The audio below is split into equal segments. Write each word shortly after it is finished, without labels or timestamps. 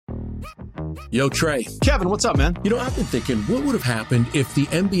Yo, Trey. Kevin, what's up, man? I've been thinking, what would have happened if the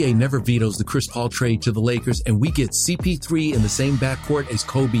NBA never vetoes the Chris Paul trade to the Lakers and we get CP3 in the same backcourt as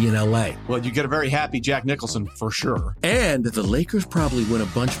Kobe in LA? Well, you get a very happy Jack Nicholson for sure. And the Lakers probably win a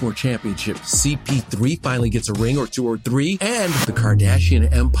bunch more championships. CP3 finally gets a ring or 2 or 3, and the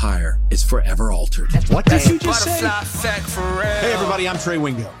Kardashian empire is forever altered. What did you just say? Hey, everybody, I'm Trey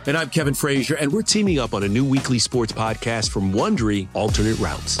Wingo. And I'm Kevin Frazier, and we're teaming up on a new weekly sports podcast from Wondery, Alternate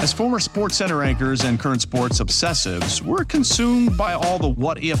Routes. As former Sports Center anchors and current sports obsessives, we're consumed by all the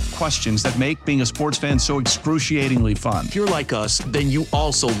what-if questions that make being a sports fan so excruciatingly fun. If you're like us, then you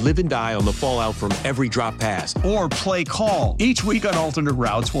also live and die on the fallout from every drop pass. Or play call. Each week on Alternate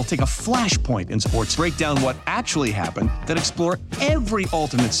Routes, we'll take a flashpoint in sports, break down what actually happened, then explore every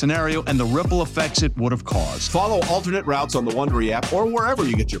alternate scenario and the ripple effects it would have caused. Follow Alternate Routes on the Wondery app or wherever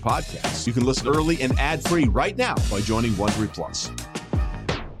you get your podcasts. You can listen early and ad-free right now by joining Wondery Plus.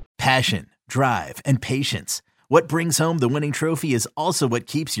 Passion, drive, and patience. What brings home the winning trophy is also what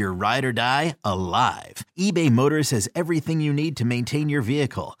keeps your ride or die alive. eBay Motors has everything you need to maintain your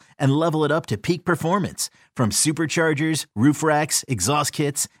vehicle and level it up to peak performance, from superchargers, roof racks, exhaust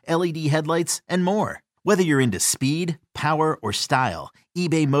kits, LED headlights, and more. Whether you're into speed, power, or style,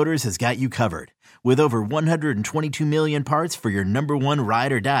 eBay Motors has got you covered. With over 122 million parts for your number one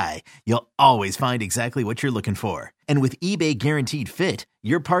ride or die, you'll always find exactly what you're looking for. And with eBay Guaranteed Fit,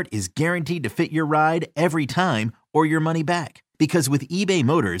 your part is guaranteed to fit your ride every time or your money back. Because with eBay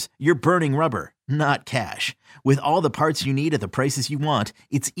Motors, you're burning rubber, not cash. With all the parts you need at the prices you want,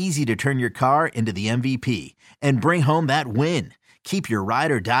 it's easy to turn your car into the MVP and bring home that win. Keep your ride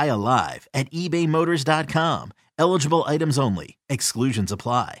or die alive at ebaymotors.com. Eligible items only. Exclusions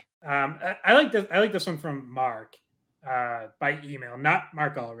apply. I like this one from Mark by email, not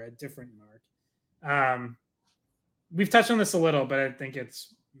Mark Allred, different Mark. We've touched on this a little, but I think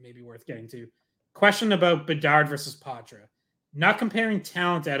it's maybe worth getting to. Question about Bedard versus Patra. Not comparing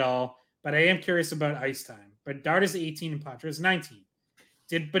talent at all, but I am curious about ice time. Bedard is 18 and Patra is 19.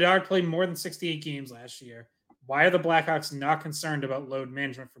 Did Bedard play more than 68 games last year? Why are the Blackhawks not concerned about load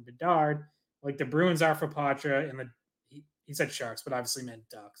management for Bedard, like the Bruins are for Patra and he said Sharks, but obviously meant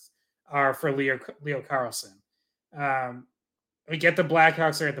Ducks, are for Leo Carlson. We get the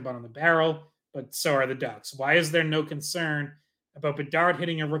Blackhawks are at the bottom of the barrel, but so are the Ducks. Why is there no concern about Bedard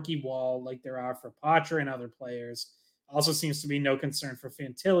hitting a rookie wall like there are for Patra and other players? Also seems to be no concern for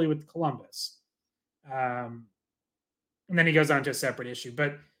Fantilli with Columbus. And then he goes on to a separate issue.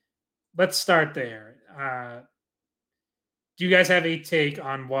 But let's start there. Do you guys have a take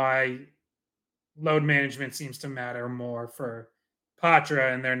on why load management seems to matter more for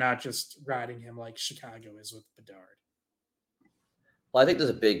Patra and they're not just riding him like Chicago is with Bedard? Well, I think there's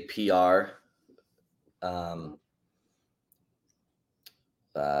a big PR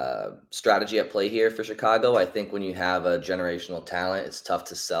strategy at play here for Chicago. I think when you have a generational talent, it's tough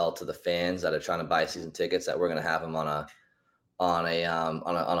to sell to the fans that are trying to buy season tickets that we're going to have him on a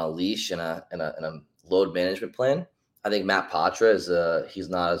leash and a load management plan. I think Matt Patra he's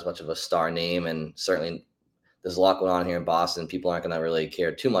not as much of a star name, and certainly there's a lot going on here in Boston. People aren't going to really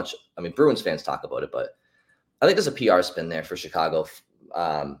care too much. I mean, Bruins fans talk about it, but I think there's a PR spin there for Chicago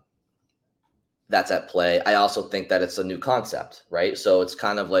that's at play. I also think that it's a new concept, right? So it's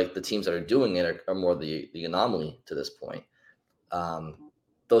kind of like the teams that are doing it are more the anomaly to this point.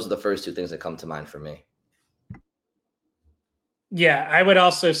 Those are the first two things that come to mind for me. Yeah, I would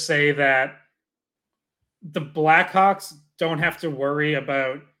also say that the Blackhawks don't have to worry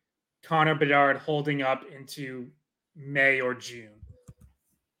about Connor Bedard holding up into May or June.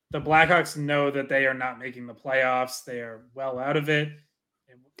 The Blackhawks know that they are not making the playoffs. They are well out of it.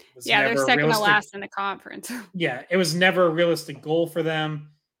 They're second to last in the conference. Yeah, it was never a realistic goal for them.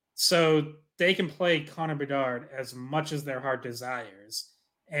 So they can play Connor Bedard as much as their heart desires.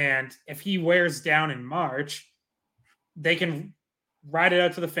 And if he wears down in March, they can ride it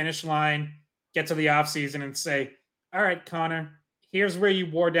out to the finish line, get to the offseason and say, all right, Connor, here's where you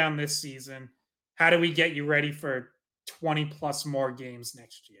wore down this season. How do we get you ready for 20 plus more games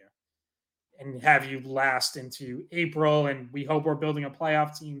next year? And have you last into April, and we hope we're building a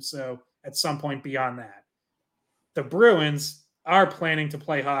playoff team, so at some point beyond that. The Bruins are planning to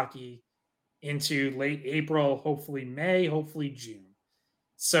play hockey into late April, hopefully May, hopefully June.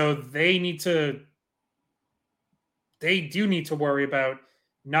 So they do need to worry about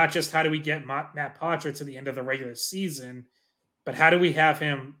not just how do we get Matt Patra to the end of the regular season, but how do we have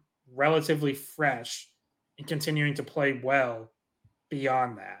him relatively fresh and continuing to play well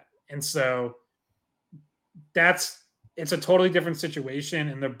beyond that. And so it's a totally different situation,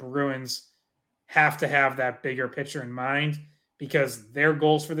 and the Bruins have to have that bigger picture in mind, because their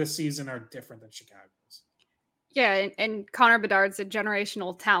goals for this season are different than Chicago's. Yeah, and Connor Bedard's a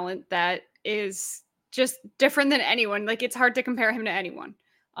generational talent that is just different than anyone. Like, it's hard to compare him to anyone.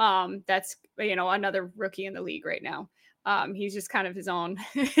 That's, another rookie in the league right now. He's just kind of his own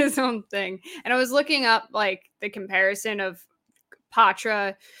thing. And I was looking up like the comparison of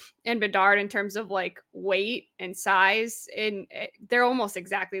Patra and Bedard in terms of like weight and size, and they're almost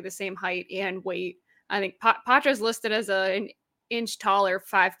exactly the same height and weight. I think Patra's listed as an inch taller,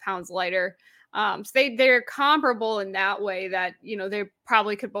 5 pounds lighter. So they're comparable in that way that, they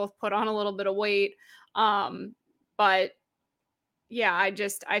probably could both put on a little bit of weight. But yeah,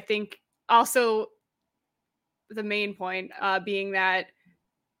 I think also the main point being that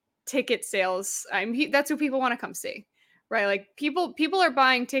ticket sales, that's who people want to come see, right? Like people are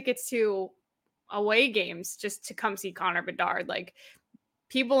buying tickets to away games just to come see Connor Bedard. Like,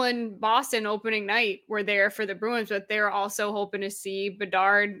 people in Boston opening night were there for the Bruins, but they're also hoping to see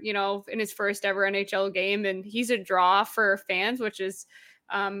Bedard, in his first ever NHL game. And he's a draw for fans, which is,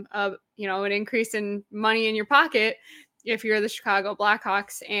 an increase in money in your pocket if you're the Chicago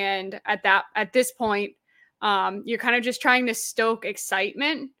Blackhawks. And at this point, you're kind of just trying to stoke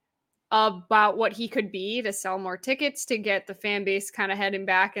excitement about what he could be to sell more tickets, to get the fan base kind of heading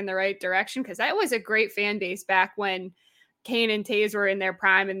back in the right direction. Cause that was a great fan base back when Kane and Taves were in their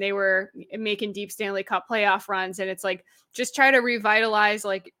prime and they were making deep Stanley Cup playoff runs. And it's like, just try to revitalize,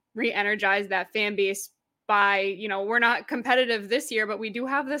 like re-energize that fan base by, we're not competitive this year, but we do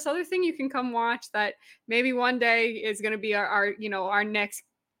have this other thing you can come watch that maybe one day is going to be our next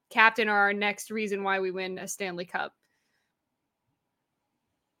captain or our next reason why we win a Stanley Cup.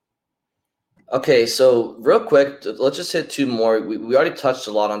 Okay, so real quick, let's just hit two more. We already touched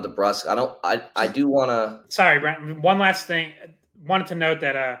a lot on DeBrusk. I do want to. Sorry, Brent. One last thing. Wanted to note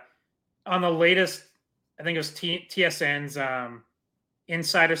that on the latest, I think it was TSN's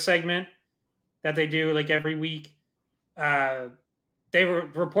insider segment that they do like every week. They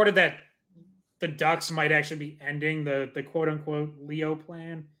reported that the Ducks might actually be ending the quote unquote Leo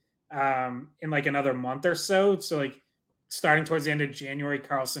plan in like another month or so. So like starting towards the end of January,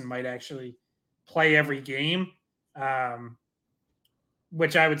 Carlson might actually play every game,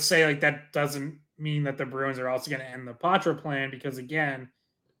 which I would say like that doesn't mean that the Bruins are also going to end the Patra plan, because again,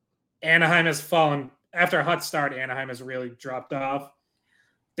 Anaheim has fallen after a hot start. Anaheim has really dropped off.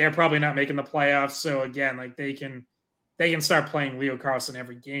 They're probably not making the playoffs. So again, like they can start playing Leo Carlson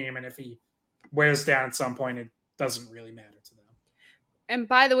every game. And if he wears down at some point, it doesn't really matter to them. And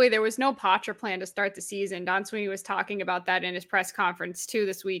by the way, there was no Patra plan to start the season. Don Sweeney was talking about that in his press conference too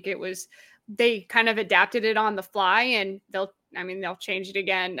this week. They kind of adapted it on the fly, and they'll change it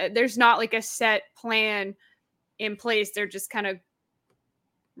again. There's not like a set plan in place. They're just kind of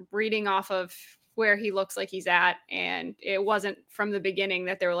reading off of where he looks like he's at. And it wasn't from the beginning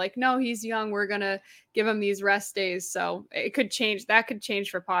that they were like, no, he's young, we're going to give him these rest days. So it could change. That could change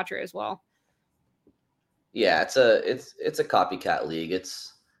for Patra as well. Yeah, it's a copycat league.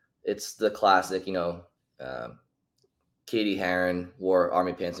 It's the classic, Katie Heron wore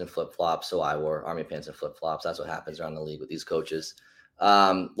army pants and flip-flops, so I wore army pants and flip-flops. That's what happens around the league with these coaches.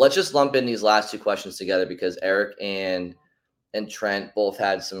 Let's just lump in these last two questions together, because Eric and Trent both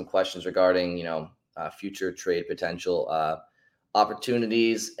had some questions regarding, future trade potential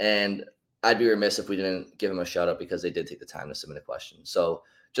opportunities. And I'd be remiss if we didn't give them a shout out, because they did take the time to submit a question. So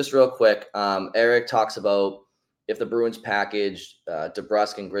just real quick, Eric talks about if the Bruins package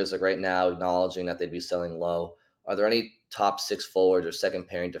DeBrusk and Grzelcyk right now, acknowledging that they'd be selling low, are there any top six forwards or second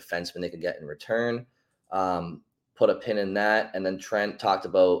pairing defensemen they could get in return? Put a pin in that. And then Trent talked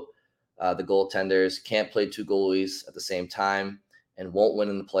about the goaltenders can't play two goalies at the same time and won't win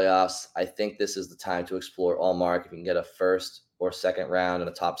in the playoffs. I think this is the time to explore Ullmark. If you can get a first or second round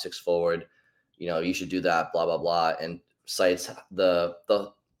and a top six forward, you should do that, blah, blah, blah. And cites the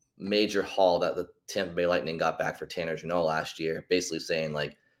major haul that the Tampa Bay Lightning got back for Tanner Jeannot last year, basically saying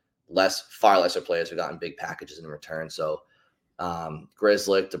like far lesser players have gotten big packages in return. So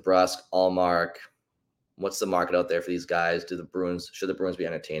Grzelcyk, DeBrusk, Ullmark, what's the market out there for these guys? Should the Bruins be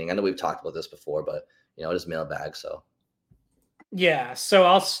entertaining? I know we've talked about this before, but it is mailbag. So yeah, so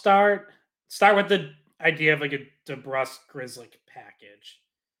I'll start with the idea of like a DeBrusk Grzelcyk package.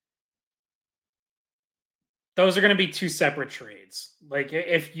 Those are going to be two separate trades. Like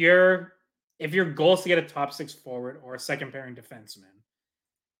if your goal is to get a top six forward or a second pairing defenseman,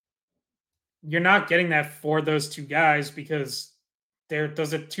 you're not getting that for those two guys, because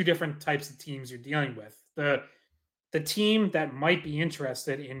those are two different types of teams you're dealing with. The team that might be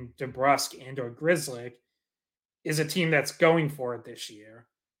interested in DeBrusk and or Grzelcyk is a team that's going for it this year.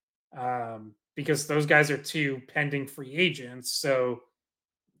 because those guys are 2 pending free agents. So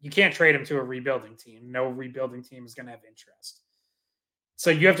you can't trade them to a rebuilding team. No rebuilding team is going to have interest. So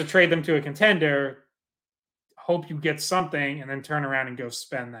you have to trade them to a contender, hope you get something, and then turn around and go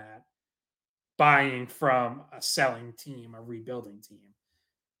spend that buying from a selling team, a rebuilding team.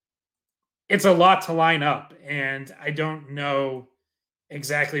 It's a lot to line up, and I don't know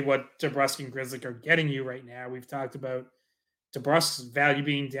exactly what DeBrusk and Grzelcyk are getting you right now. We've talked about DeBrusk's value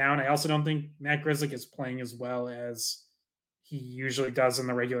being down. I also don't think Matt Grzelcyk is playing as well as he usually does in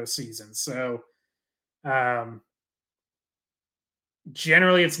the regular season. So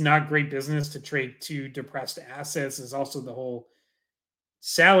generally, it's not great business to trade 2 depressed assets. There's also the whole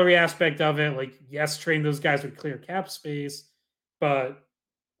salary aspect of it. Like, yes, trading those guys with clear cap space, but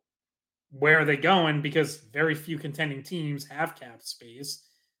where are they going? Because very few contending teams have cap space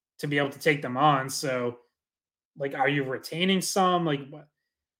to be able to take them on. So, like, are you retaining some? Like, what?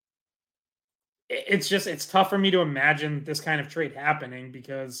 It's tough for me to imagine this kind of trade happening,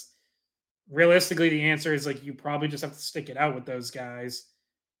 because realistically, the answer is like you probably just have to stick it out with those guys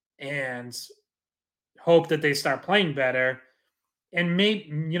and hope that they start playing better. And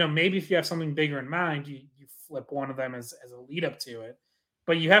maybe if you have something bigger in mind, you flip one of them as a lead up to it.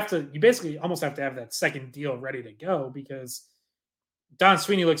 But you basically almost have to have that second deal ready to go, because Don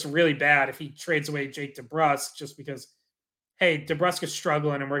Sweeney looks really bad if he trades away Jake DeBrusk just because, hey, DeBrusk is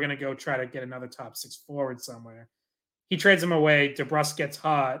struggling and we're going to go try to get another top 6 forward somewhere. He trades him away, DeBrusk gets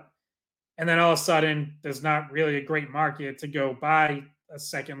hot, and then all of a sudden there's not really a great market to go buy a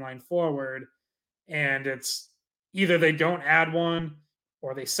second line forward. And it's either they don't add one,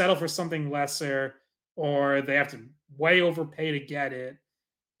 or they settle for something lesser, or they have to way overpay to get it.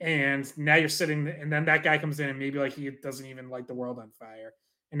 And now you're sitting, and then that guy comes in and maybe like he doesn't even light the world on fire.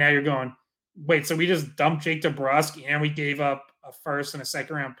 And now you're going, wait, so we just dumped Jake DeBrusk and we gave up a first and a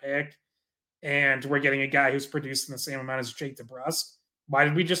second round pick, and we're getting a guy who's producing the same amount as Jake DeBrusk? Why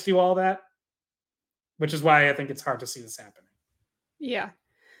did we just do all that? Which is why I think it's hard to see this happening. Yeah.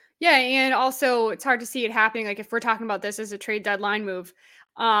 Yeah, and also it's hard to see it happening. Like, if we're talking about this as a trade deadline move,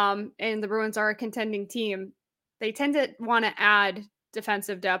 and the Bruins are a contending team, they tend to want to add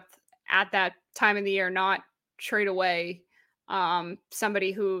defensive depth at that time of the year, not trade away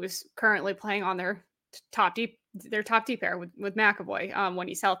somebody who's currently playing on their top D pair with McAvoy when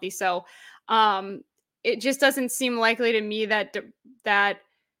he's healthy. So it just doesn't seem likely to me that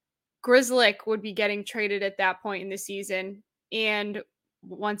Grzelcyk would be getting traded at that point in the season. And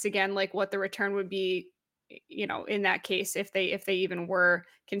once again, like, what the return would be, in that case, if they even were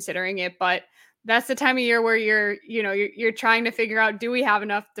considering it. But that's the time of year where you're trying to figure out, do we have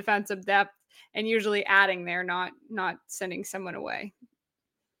enough defensive depth, and usually adding there, not sending someone away.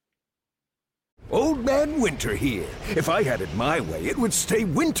 Old Man Winter here. If I had it my way, it would stay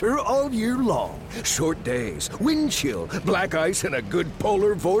winter all year long. Short days, wind chill, black ice, and a good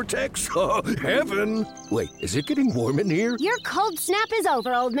polar vortex. Oh, heaven! Wait, is it getting warm in here? Your cold snap is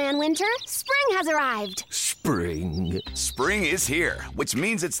over, Old Man Winter. Spring has arrived. Spring. Spring is here, which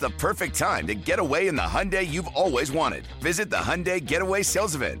means it's the perfect time to get away in the Hyundai you've always wanted. Visit the Hyundai Getaway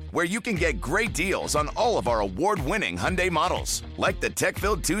Sales Event, where you can get great deals on all of our award-winning Hyundai models, like the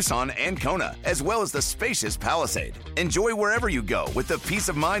tech-filled Tucson and Kona, as well as the spacious Palisade. Enjoy wherever you go with the peace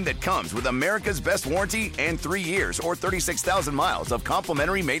of mind that comes with America's best warranty and 3 years or 36,000 miles of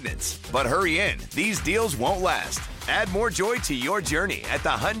complimentary maintenance. But hurry in, these deals won't last. Add more joy to your journey at the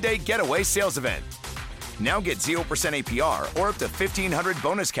Hyundai Getaway Sales Event. Now get 0% APR or up to $1,500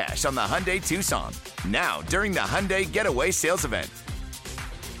 bonus cash on the Hyundai Tucson. Now, during the Hyundai Getaway Sales Event.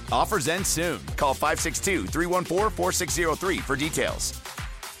 Offers end soon. Call 562-314-4603 for details.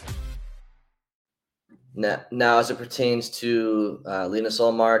 Now, as it pertains to Linus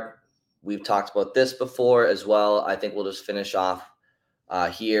Ullmark, we've talked about this before as well. I think we'll just finish off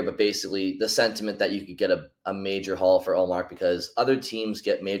here. But basically, the sentiment that you could get a major haul for Ullmark, because other teams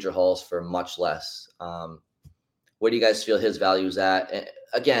get major hauls for much less. Where do you guys feel his value is at? And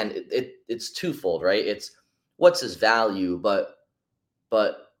again, it's twofold, right? It's what's his value, but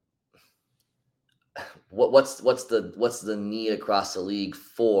what's the need across the league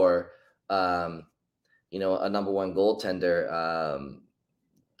for a number one goaltender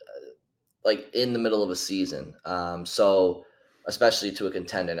like in the middle of a season. So especially to a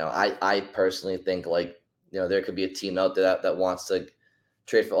contender. Now, I personally think there could be a team out there that wants to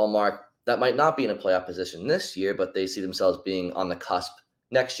trade for Ullmark that might not be in a playoff position this year, but they see themselves being on the cusp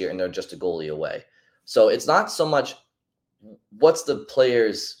next year, and they're just a goalie away. So it's not so much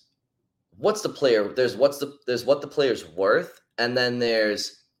there's what the player's worth, and then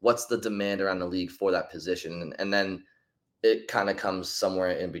there's what's the demand around the league for that position. And then it kind of comes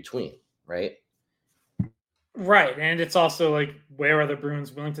somewhere in between, right? Right. And it's also like, where are the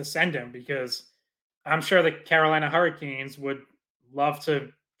Bruins willing to send him? Because I'm sure the Carolina Hurricanes would love to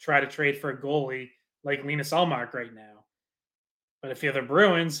try to trade for a goalie like Linus Ullmark right now. But if you're the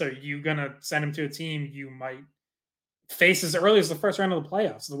Bruins, are you going to send him to a team you might face as early as the first round of the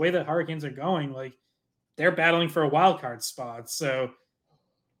playoffs? The way that Hurricanes are going, like, they're battling for a wild card spot. So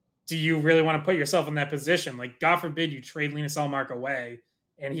do you really want to put yourself in that position? Like, God forbid you trade Linus Ullmark away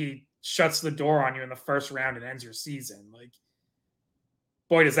and he shuts the door on you in the first round and ends your season. Like,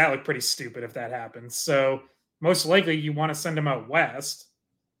 boy, does that look pretty stupid if that happens. So most likely you want to send him out west.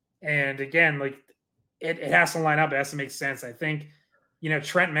 And again, like, it has to line up. It has to make sense. I think,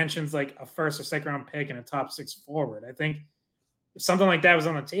 Trent mentions like a first or second round pick and a top 6 forward. I think if something like that was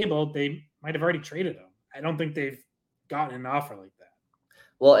on the table, they might have already traded him. I don't think they've gotten an offer like that.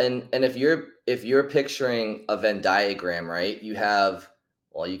 Well, and if you're picturing a Venn diagram, right? You have,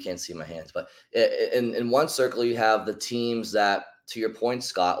 well, you can't see my hands, but in one circle you have the teams that, to your point,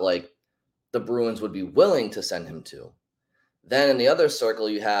 Scott, like the Bruins would be willing to send him to. Then in the other circle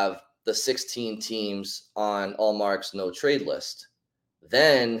you have the 16 teams on Allmark's no trade list.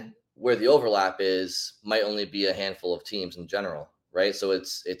 Then where the overlap is might only be a handful of teams in general, right? So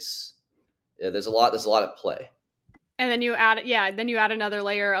there's a lot at play. And then you add another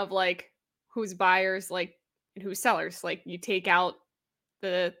layer of like who's buyers, like, and who's sellers. Like, you take out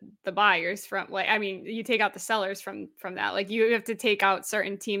the buyers from, like, I mean, you take out the sellers from that. Like, you have to take out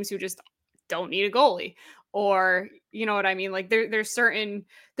certain teams who just don't need a goalie, or you know what I mean? Like, there's a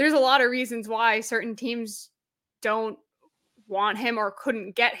lot of reasons why certain teams don't want him or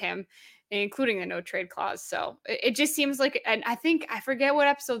couldn't get him, including the no trade clause. So it just seems like, and I forget what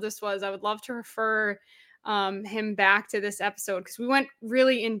episode this was. I would love to refer him back to this episode because we went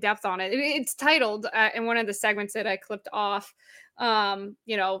really in depth on it. It's titled in one of the segments that I clipped off,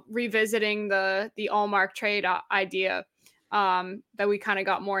 revisiting the Ullmark trade idea, that we kind of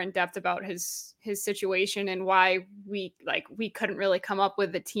got more in depth about his situation and why we couldn't really come up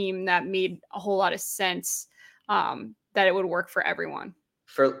with a team that made a whole lot of sense, that it would work for everyone.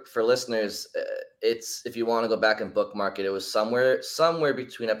 For listeners, it's, if you want to go back and bookmark it, it was somewhere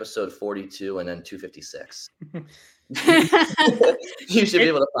between episode 42 and then 256. You should be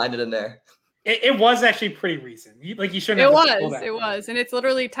able to find it in there. It was actually pretty recent. You shouldn't. It was, and it's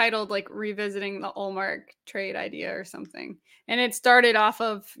literally titled like revisiting the Ullmark trade idea or something. And it started off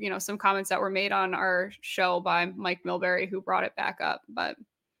of some comments that were made on our show by Mike Milbury, who brought it back up. But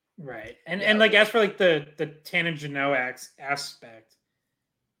right, and like, as for like the Tannen Jeannot aspect,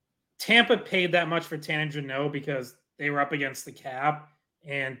 Tampa paid that much for Tannen Jeannot because they were up against the cap,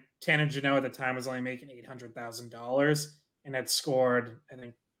 and Tannen Jeannot at the time was only making $800,000 and had scored, I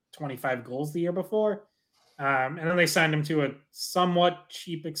think, 25 goals the year before. And then they signed him to a somewhat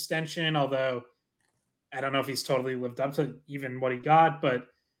cheap extension, although I don't know if he's totally lived up to even what he got. But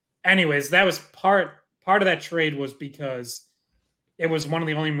anyways, that was part of that trade, was because it was one of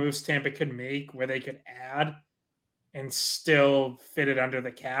the only moves Tampa could make where they could add and still fit it under the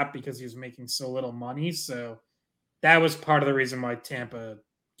cap because he was making so little money. So that was part of the reason why Tampa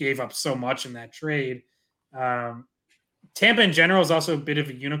gave up so much in that trade. Tampa in general is also a bit of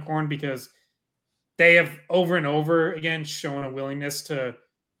a unicorn because they have over and over again shown a willingness to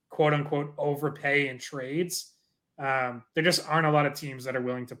quote unquote overpay in trades. There just aren't a lot of teams that are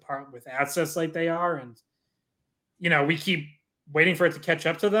willing to part with assets like they are. And, we keep waiting for it to catch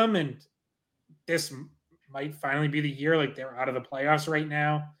up to them. And this might finally be the year. Like, they're out of the playoffs right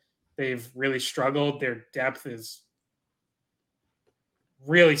now. They've really struggled. Their depth is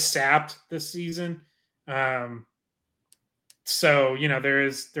really sapped this season. So, there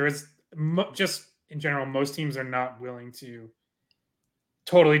is just in general, most teams are not willing to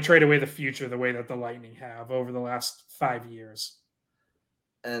totally trade away the future the way that the Lightning have over the last 5 years.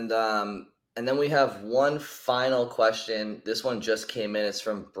 And then we have one final question. This one just came in. It's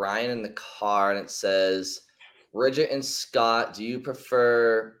from Brian in the car, and it says, Bridget and Scott, do you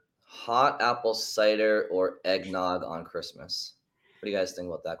prefer hot apple cider or eggnog on Christmas? What do you guys think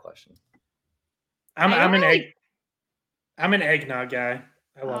about that question? I'm an eggnog guy.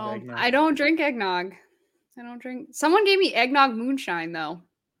 I love eggnog. I don't drink eggnog. Someone gave me eggnog moonshine though,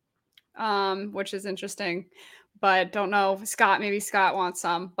 which is interesting, but don't know. Maybe Scott wants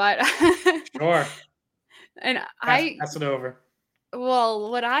some, but sure. And pass it over. Well,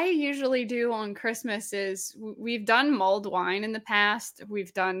 what I usually do on Christmas is we've done mulled wine in the past.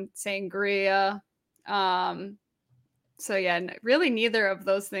 We've done sangria. So yeah, really neither of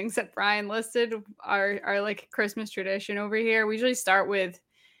those things that Brian listed are like a Christmas tradition over here. We usually start with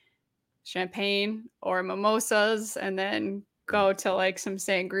champagne or mimosas and then go to like some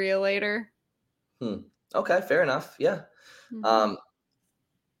sangria later. Okay, fair enough. Yeah. Mhm.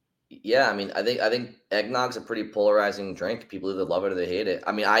 Yeah, I mean, I think eggnog's a pretty polarizing drink. People either love it or they hate it.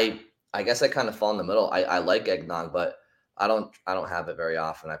 I mean, I guess I kind of fall in the middle. I like eggnog, but I don't have it very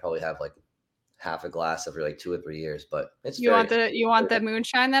often. I probably have like half a glass every like 2 or 3 years, but it's very You want the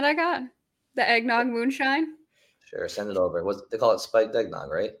moonshine that I got? The eggnog moonshine? sure. Send it over. What they call it, spiked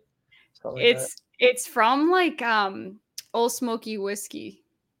eggnog, right? Something like that. It's from like Old Smoky whiskey.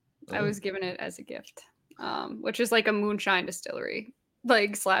 I Mm. was given it as a gift. Which is like a moonshine distillery,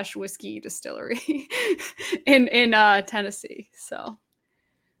 like / whiskey distillery in Tennessee. So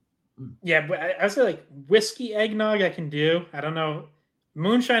Yeah, but I say like whiskey eggnog I can do. I don't know.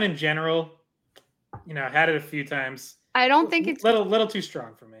 Moonshine in general, I had it a few times. I don't think Little too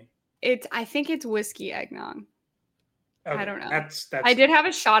strong for me. I think it's whiskey eggnog. Okay, I don't know. That's I did have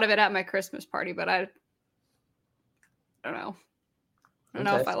a shot of it at my Christmas party, but I don't know. I don't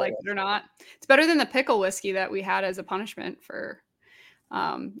know Okay, if I fair liked it or not. It's better than the pickle whiskey that we had as a punishment for,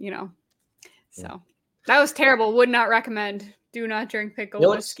 So that was terrible. Would not recommend. Do not drink pickle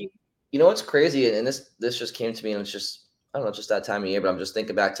whiskey. You know what's crazy, and this just came to me, and it's just I don't know, just that time of year. But I'm just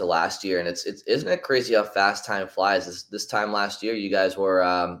thinking back to last year, and it's isn't it crazy how fast time flies? This time last year, you guys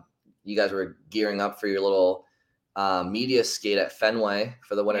were gearing up for your little media skate at Fenway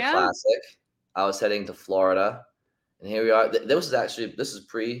for the Winter Classic. I was heading to Florida, and here we are. This is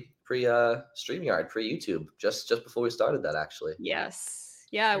pre StreamYard, pre YouTube, just before we started that actually. Yes.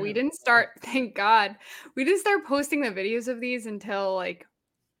 Yeah, we didn't start, thank God. We didn't start posting the videos of these until like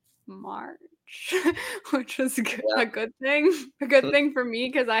March, which was a good thing. A good thing for me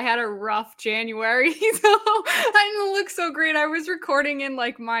because I had a rough January. So I didn't look so great. I was recording in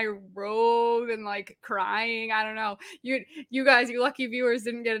like my robe and like crying. I don't know. You guys, you lucky viewers,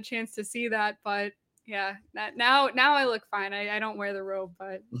 didn't get a chance to see that, but yeah, now I look fine. I don't wear the robe,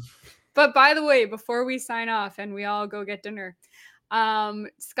 but by the way, before we sign off and we all go get dinner,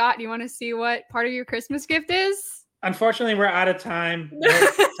 Scott, do you want to see what part of your Christmas gift is? Unfortunately, we're out of time. We'll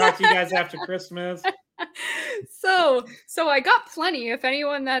talk to you guys after Christmas. So I got plenty. If any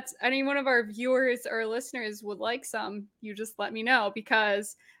one of our viewers or listeners would like some, you just let me know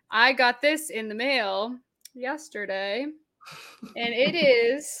because I got this in the mail yesterday, and it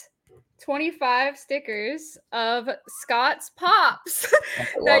is 25 stickers of Scott's Pops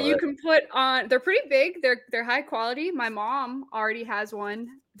that you can put on. They're pretty big. They're high quality. My mom already has one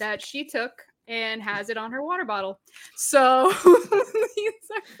that she took and has it on her water bottle. So these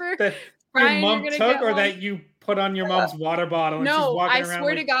are for Brian. Your mom took, or that you put on your mom's water bottle? And no, she's walking I around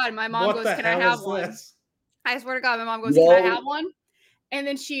swear like, to God, my mom goes, "Can I have one?" This? I swear to God, my mom goes, "Can I have one?" And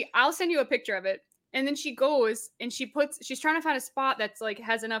then I'll send you a picture of it. And then she goes and she's trying to find a spot that's like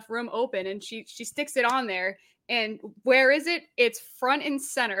has enough room open, and she sticks it on there. And where is it? It's front and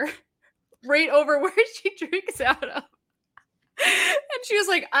center, right over where she drinks out of. And she was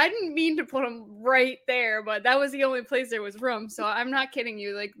like, "I didn't mean to put them right there, but that was the only place there was room." So I'm not kidding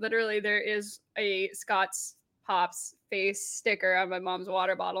you. Like literally, there is a Scott's Pops face sticker on my mom's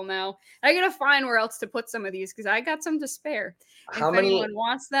water bottle now. I gotta find where else to put some of these because I got some to spare. If anyone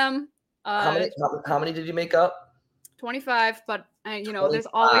wants them. How many did you make up? 25, but there's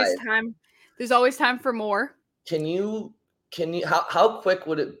always time. There's always time for more. Can you how quick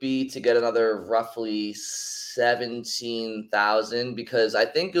would it be to get another roughly 17,000? Because I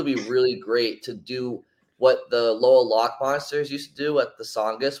think it'll be really great to do what the Lowell Lock Monsters used to do at the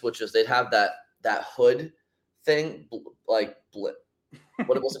Songus, which is they'd have that hood thing, like what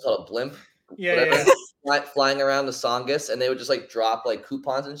was it called, a blimp? Yeah. Flying around the Songus, and they would just like drop like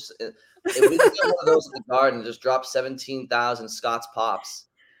coupons and we could get one of those in the garden and just drop 17,000 Scott's Pops.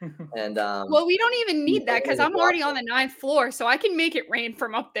 And well, we don't even need that because I'm already on the 9th floor, so I can make it rain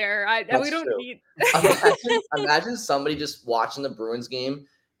from up there. We don't need. Imagine somebody just watching the Bruins game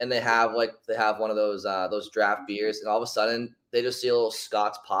and they have one of those draft beers, and all of a sudden they just see a little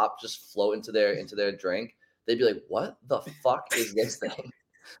Scott's Pop just float into their drink. They'd be like, "What the fuck is this thing?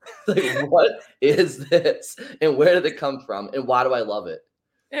 Like, what is this? And where did it come from? And why do I love it?"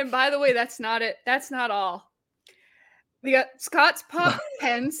 And by the way, that's not it. That's not all. We got Scott's Pop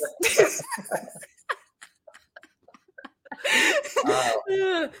pens.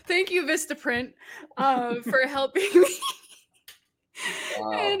 Thank you, Vistaprint, for helping me.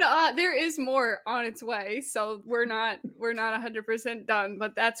 Wow. And there is more on its way, so we're not 100% done.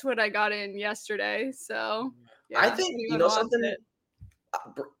 But that's what I got in yesterday. So yeah, I think something,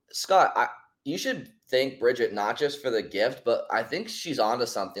 Scott. You should thank Bridget not just for the gift, but I think she's onto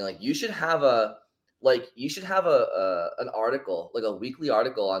something. Like you should have an article, like a weekly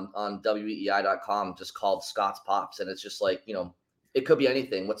article on WEI.com just called Scott's Pops, and it's just like It could be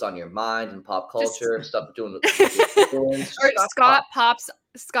anything. What's on your mind in pop culture, stuff doing with Bruins. Or Scott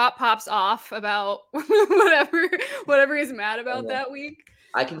pops off about whatever he's mad about that week.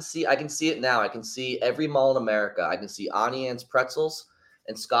 I can see it now. I can see every mall in America. I can see Auntie Anne's pretzels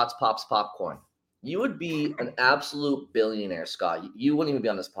and Scott's Pops popcorn. You would be an absolute billionaire, Scott. You wouldn't even be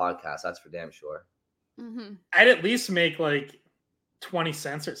on this podcast. That's for damn sure. Mm-hmm. I'd at least make like 20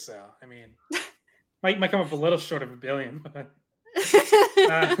 cents or so. I mean, might come up a little short of $1 billion. But,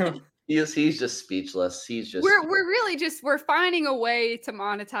 he's just speechless. We're finding a way to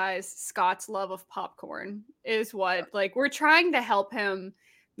monetize Scott's love of popcorn. Is what we're trying to help him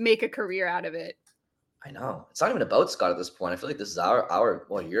make a career out of it. I know. It's not even about Scott at this point. I feel like this is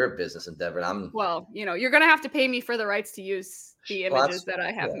your business endeavor. And you're going to have to pay me for the rights to use the images that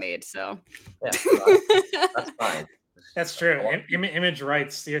I have made. So that's fine. That's true. Image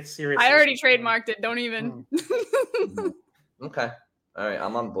rights. Seriously. I already trademarked it. Don't even. Okay. All right.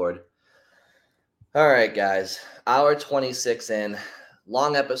 I'm on board. All right, guys. Hour 26 in.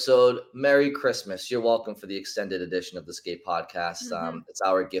 Long episode. Merry Christmas. You're welcome for the extended edition of the Skate Podcast. Mm-hmm. It's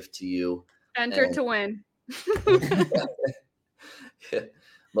our gift to you. Enter to win.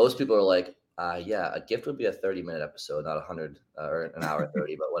 Most people are like, a gift would be a 30-minute episode, not 100 or an hour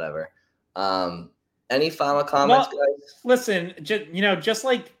 30, but whatever. Any final comments, guys? Listen, just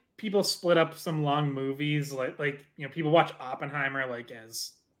like people split up some long movies, like people watch Oppenheimer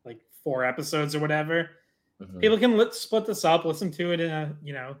as 4 episodes or whatever. Mm-hmm. People can split this up, listen to it in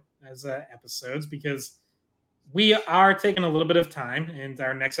as episodes, because we are taking a little bit of time, and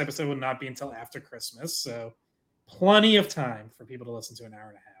our next episode will not be until after Christmas. So plenty of time for people to listen to an hour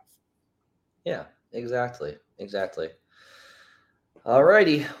and a half. Yeah, exactly. All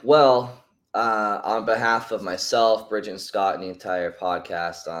righty. Well, on behalf of myself, Bridget and Scott, and the entire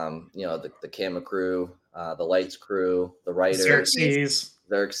podcast, the camera crew, the lights crew, the writers,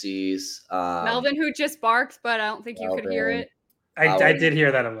 Xerxes, Melvin, who just barked, but I don't think you could hear it. I did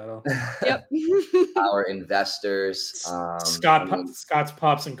hear that a little. Yep. Our investors, Scott's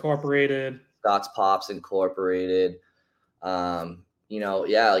Pops Incorporated. Everybody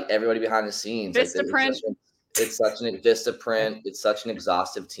behind the scenes. Vistaprint. It's such an Vistaprint. It's such an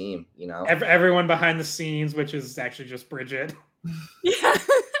exhaustive team. Everyone behind the scenes, which is actually just Bridget. Yeah.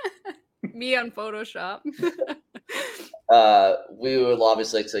 Me on Photoshop. We would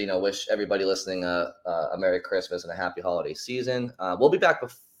obviously like to, wish everybody listening a Merry Christmas and a happy holiday season. We'll be back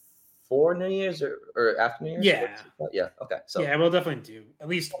before New Year's or after New Year's. Yeah. Yeah. Okay. So we'll definitely do at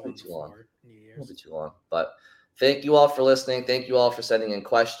least one before New Year's. Won't be too long, but thank you all for listening. Thank you all for sending in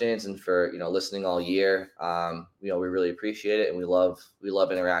questions and for listening all year. We really appreciate it, and we love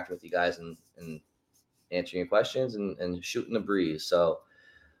interacting with you guys and answering your questions and shooting the breeze. So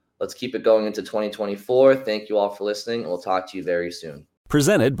let's keep it going into 2024. Thank you all for listening, and we'll talk to you very soon.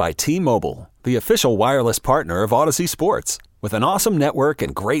 Presented by T-Mobile, the official wireless partner of Odyssey Sports. With an awesome network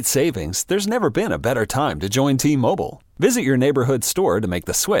and great savings, there's never been a better time to join T-Mobile. Visit your neighborhood store to make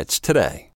the switch today.